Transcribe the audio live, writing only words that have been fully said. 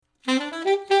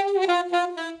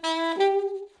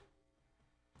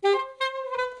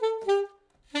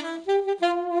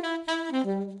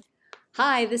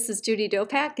Hi, this is Judy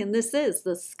Dopak, and this is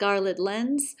The Scarlet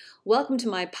Lens. Welcome to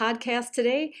my podcast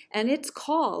today, and it's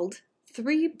called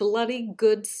Three Bloody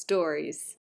Good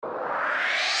Stories.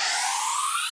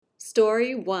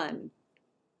 Story 1.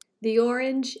 The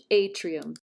Orange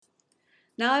Atrium.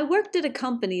 Now, I worked at a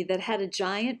company that had a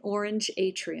giant orange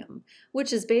atrium,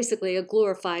 which is basically a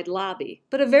glorified lobby,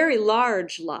 but a very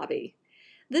large lobby.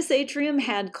 This atrium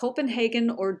had Copenhagen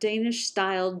or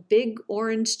Danish-styled big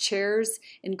orange chairs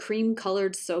and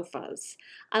cream-colored sofas.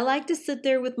 I liked to sit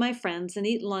there with my friends and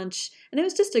eat lunch, and it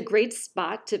was just a great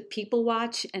spot to people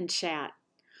watch and chat.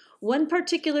 One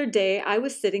particular day, I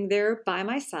was sitting there by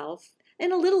myself,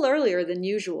 and a little earlier than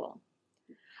usual.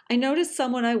 I noticed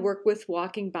someone I work with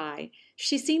walking by.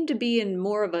 She seemed to be in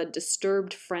more of a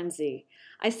disturbed frenzy.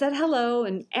 I said hello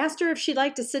and asked her if she'd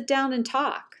like to sit down and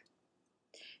talk.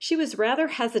 She was rather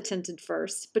hesitant at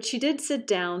first, but she did sit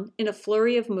down in a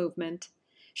flurry of movement.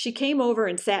 She came over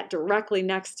and sat directly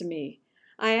next to me.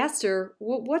 I asked her,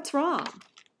 "What's wrong?"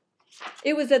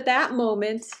 It was at that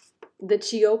moment that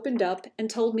she opened up and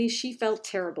told me she felt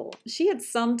terrible. She had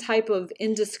some type of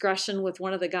indiscretion with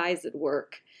one of the guys at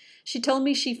work. She told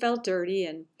me she felt dirty,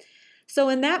 and so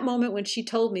in that moment when she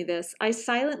told me this, I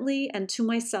silently and to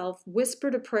myself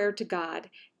whispered a prayer to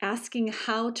God, asking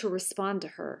how to respond to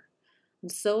her.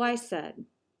 And so I said,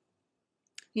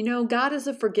 God is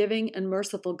a forgiving and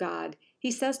merciful God.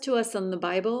 He says to us in the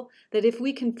Bible that if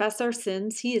we confess our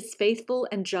sins, He is faithful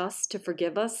and just to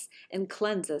forgive us and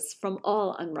cleanse us from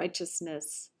all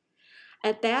unrighteousness.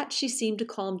 At that, she seemed to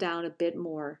calm down a bit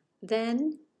more.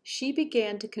 Then she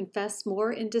began to confess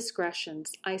more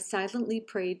indiscretions. I silently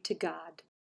prayed to God.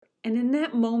 And in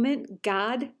that moment,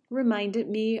 God reminded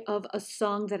me of a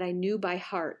song that I knew by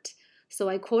heart. So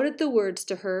I quoted the words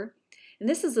to her. And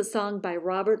this is a song by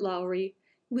Robert Lowry.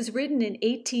 It was written in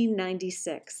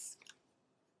 1896.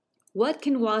 What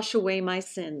can wash away my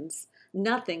sins?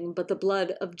 Nothing but the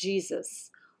blood of Jesus.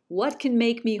 What can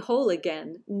make me whole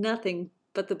again? Nothing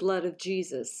but the blood of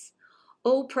Jesus.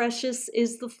 Oh, precious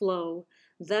is the flow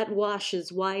that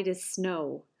washes white as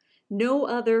snow. No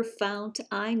other fount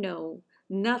I know,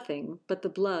 nothing but the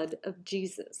blood of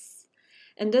Jesus.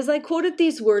 And as I quoted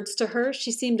these words to her,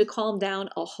 she seemed to calm down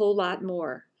a whole lot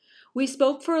more. We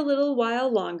spoke for a little while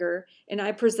longer, and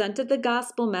I presented the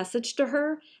gospel message to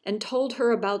her and told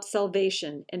her about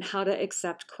salvation and how to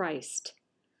accept Christ.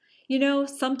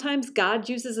 Sometimes God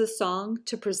uses a song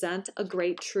to present a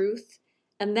great truth,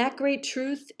 and that great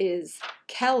truth is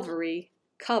Calvary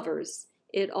covers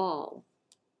it all.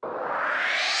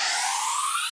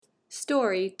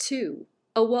 Story 2.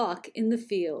 A Walk in the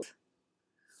Field.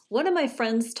 One of my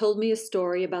friends told me a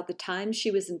story about the time she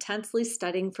was intensely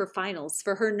studying for finals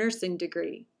for her nursing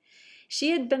degree.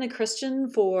 She had been a Christian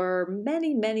for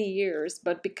many, many years,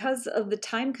 but because of the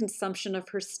time consumption of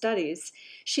her studies,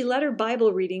 she let her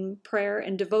Bible reading, prayer,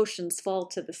 and devotions fall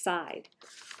to the side.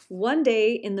 One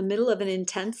day, in the middle of an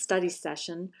intense study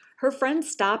session, her friend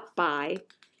stopped by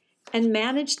and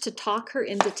managed to talk her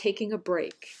into taking a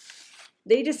break.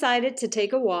 They decided to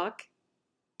take a walk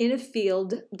in a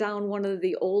field down one of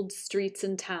the old streets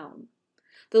in town.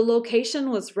 The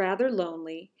location was rather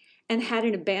lonely and had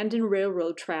an abandoned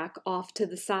railroad track off to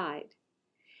the side.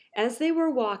 As they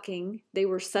were walking, they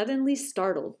were suddenly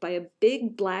startled by a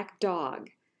big black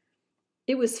dog.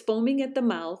 It was foaming at the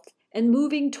mouth and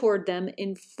moving toward them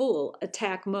in full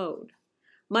attack mode.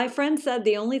 My friend said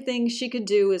the only thing she could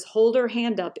do is hold her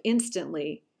hand up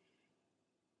instantly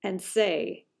and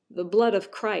say, "The blood of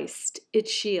Christ, it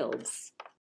shields."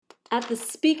 At the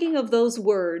speaking of those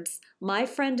words, my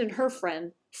friend and her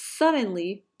friend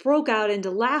suddenly broke out into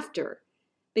laughter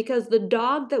because the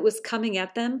dog that was coming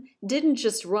at them didn't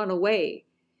just run away.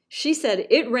 She said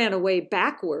it ran away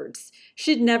backwards.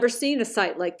 She'd never seen a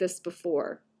sight like this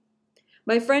before.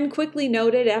 My friend quickly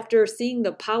noted after seeing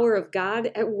the power of God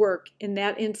at work in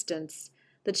that instance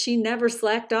that she never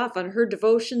slacked off on her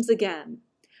devotions again.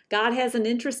 God has an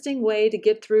interesting way to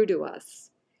get through to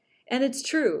us. And it's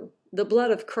true. The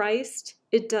blood of Christ,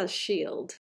 it does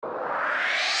shield.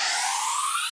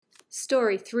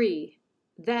 Story 3.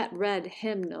 That Red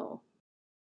Hymnal.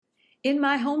 In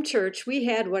my home church, we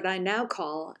had what I now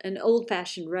call an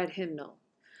old-fashioned red hymnal.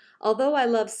 Although I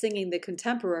love singing the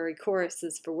contemporary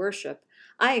choruses for worship,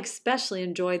 I especially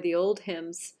enjoyed the old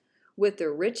hymns with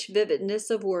their rich vividness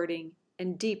of wording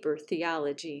and deeper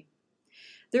theology.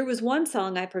 There was one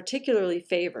song I particularly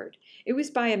favored. It was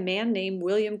by a man named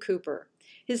William Cowper.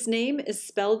 His name is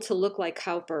spelled to look like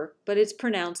Cowper, but it's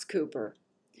pronounced Cooper.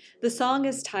 The song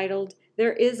is titled,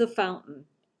 "There is a Fountain."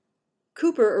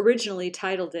 Cooper originally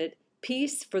titled it,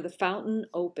 "Peace for the Fountain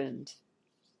Opened."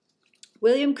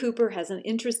 William Cooper has an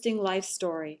interesting life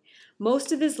story.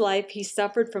 Most of his life he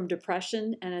suffered from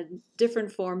depression and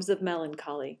different forms of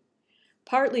melancholy,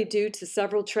 partly due to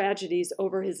several tragedies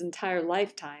over his entire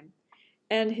lifetime,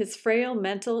 and his frail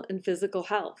mental and physical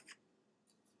health.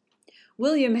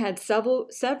 William had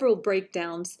several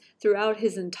breakdowns throughout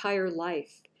his entire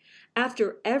life.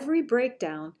 After every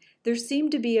breakdown, there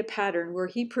seemed to be a pattern where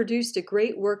he produced a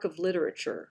great work of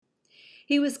literature.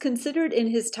 He was considered in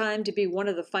his time to be one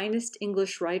of the finest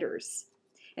English writers.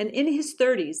 And in his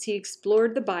 30s, he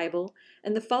explored the Bible,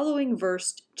 and the following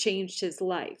verse changed his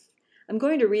life. I'm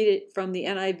going to read it from the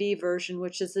NIV version,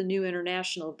 which is the New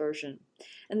International Version.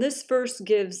 And this verse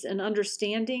gives an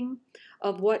understanding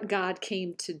of what God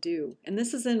came to do. And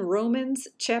this is in Romans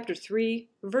chapter 3,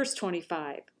 verse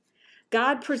 25.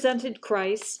 God presented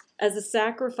Christ as a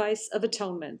sacrifice of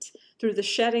atonement through the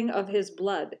shedding of his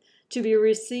blood to be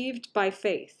received by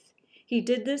faith. He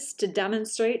did this to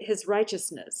demonstrate his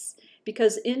righteousness,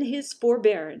 because in his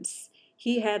forbearance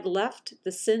he had left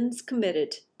the sins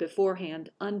committed beforehand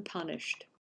unpunished.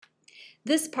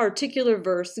 This particular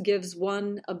verse gives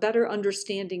one a better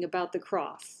understanding about the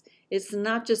cross. It's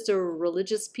not just a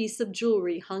religious piece of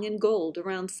jewelry hung in gold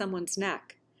around someone's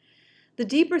neck. The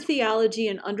deeper theology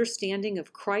and understanding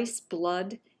of Christ's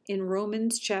blood in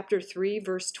Romans chapter 3,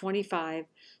 verse 25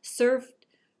 served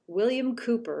William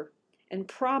Cooper and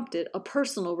prompted a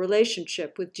personal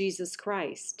relationship with Jesus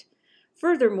Christ.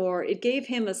 Furthermore, it gave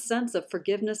him a sense of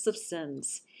forgiveness of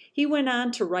sins. He went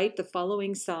on to write the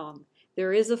following song,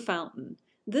 There is a Fountain.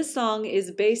 This song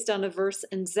is based on a verse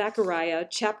in Zechariah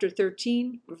chapter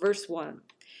 13, verse 1.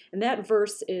 And that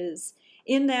verse is,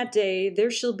 In that day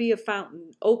there shall be a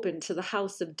fountain open to the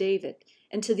house of David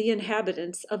and to the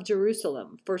inhabitants of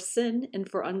Jerusalem for sin and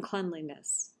for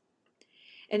uncleanliness.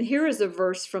 And here is a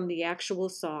verse from the actual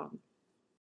song.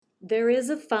 There is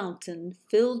a fountain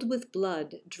filled with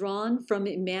blood drawn from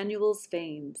Emmanuel's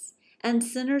veins, and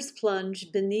sinners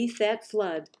plunge beneath that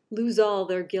flood, lose all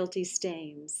their guilty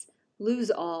stains, lose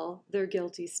all their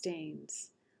guilty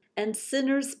stains. And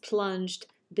sinners plunged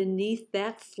beneath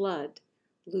that flood,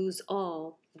 lose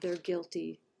all their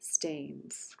guilty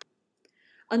stains.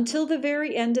 Until the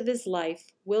very end of his life,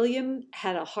 William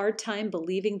had a hard time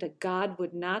believing that God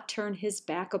would not turn his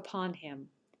back upon him.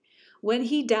 When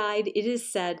he died, it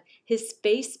is said, his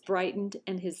face brightened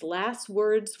and his last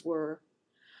words were,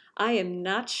 I am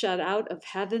not shut out of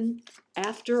heaven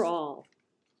after all.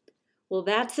 Well,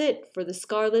 that's it for the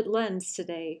Scarlet Lens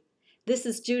today. This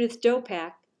is Judith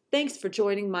Dopak. Thanks for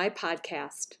joining my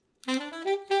podcast.